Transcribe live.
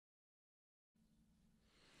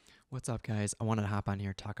What's up, guys? I wanted to hop on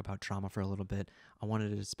here and talk about trauma for a little bit. I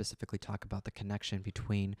wanted to specifically talk about the connection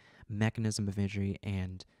between mechanism of injury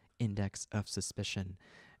and index of suspicion.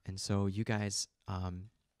 And so you guys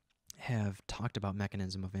have talked about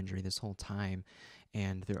mechanism of injury this whole time,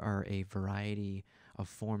 and there are a variety of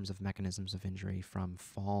forms of mechanisms of injury, from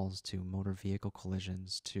falls to motor vehicle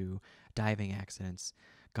collisions to diving accidents,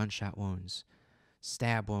 gunshot wounds,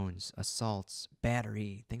 stab wounds, assaults,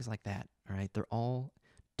 battery, things like that. All right, they're all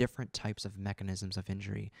different types of mechanisms of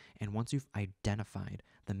injury. And once you've identified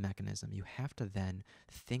the mechanism, you have to then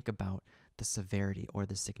think about the severity or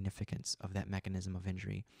the significance of that mechanism of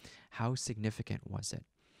injury. How significant was it?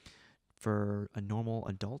 For a normal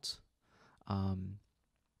adult,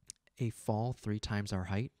 a fall 3 times our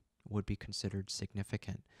height would be considered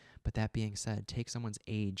significant. But that being said, take someone's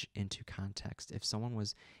age into context. If someone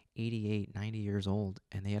was 88, 90 years old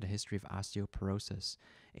and they had a history of osteoporosis,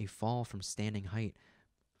 a fall from standing height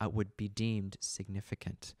would be deemed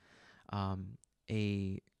significant.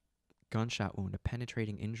 A gunshot wound, a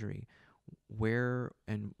penetrating injury, where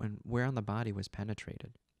where on the body was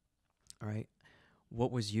penetrated? All right,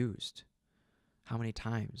 what was used? How many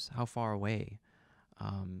times? How far away?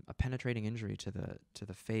 A penetrating injury to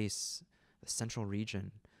the face, the central region,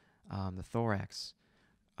 the thorax,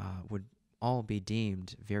 would all be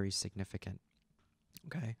deemed very significant.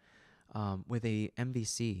 Okay, with a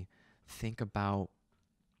MVC, think about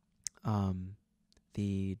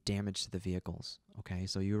the damage to the vehicles. Okay,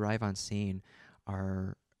 so you arrive on scene.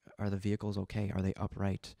 Are the vehicles okay? Are they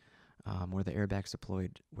upright? Were the airbags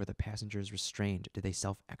deployed? Were the passengers restrained? Did they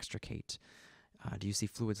self-extricate? Do you see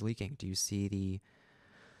fluids leaking? Do you see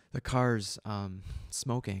the cars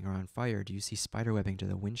smoking or on fire? Do you see spiderwebbing to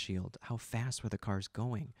the windshield? How fast were the cars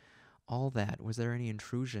going? All that. Was there any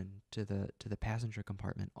intrusion to the passenger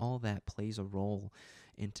compartment? All that plays a role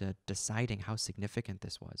into deciding how significant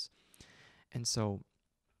this was. And so,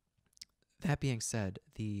 that being said,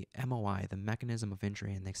 the MOI, the mechanism of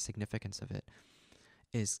injury, and the significance of it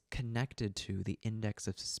is connected to the index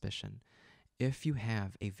of suspicion. If you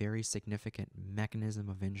have a very significant mechanism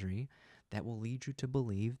of injury, that will lead you to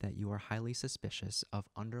believe that you are highly suspicious of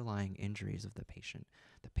underlying injuries of the patient.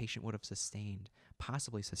 The patient would have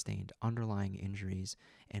possibly sustained underlying injuries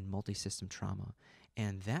and multi-system trauma.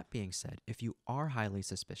 And that being said, if you are highly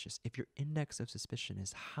suspicious, if your index of suspicion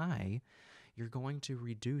is high, you're going to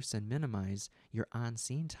reduce and minimize your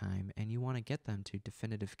on-scene time, and you want to get them to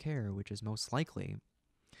definitive care, which is most likely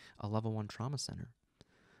a level 1 trauma center.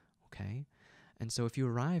 Okay? And so if you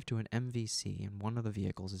arrive to an MVC and one of the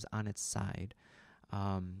vehicles is on its side,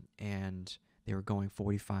 and they were going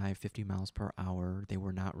 45, 50 miles per hour, they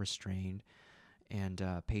were not restrained, and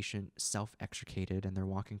patient self-extricated, and they're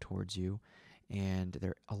walking towards you, and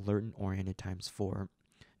they're alert and oriented ×4,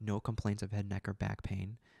 no complaints of head, neck, or back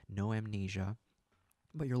pain, no amnesia,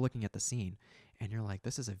 but you're looking at the scene, and you're like,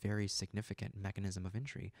 this is a very significant mechanism of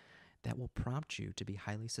injury that will prompt you to be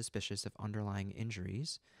highly suspicious of underlying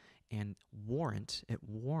injuries and warrants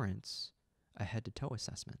a head-to-toe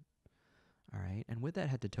assessment. All right, and with that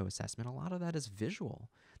head-to-toe assessment, a lot of that is visual.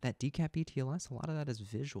 That DCAT BTLS, a lot of that is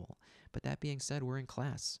visual. But that being said, we're in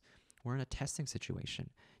class. We're in a testing situation.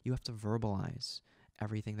 You have to verbalize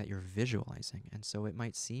everything that you're visualizing. And so it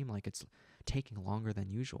might seem like it's taking longer than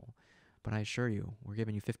usual. But I assure you, we're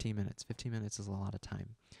giving you 15 minutes. 15 minutes is a lot of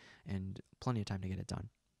time and plenty of time to get it done.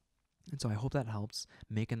 And so I hope that helps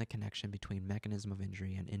making the connection between mechanism of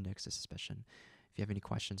injury and index of suspicion. If you have any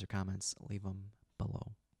questions or comments, leave them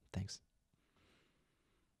below. Thanks.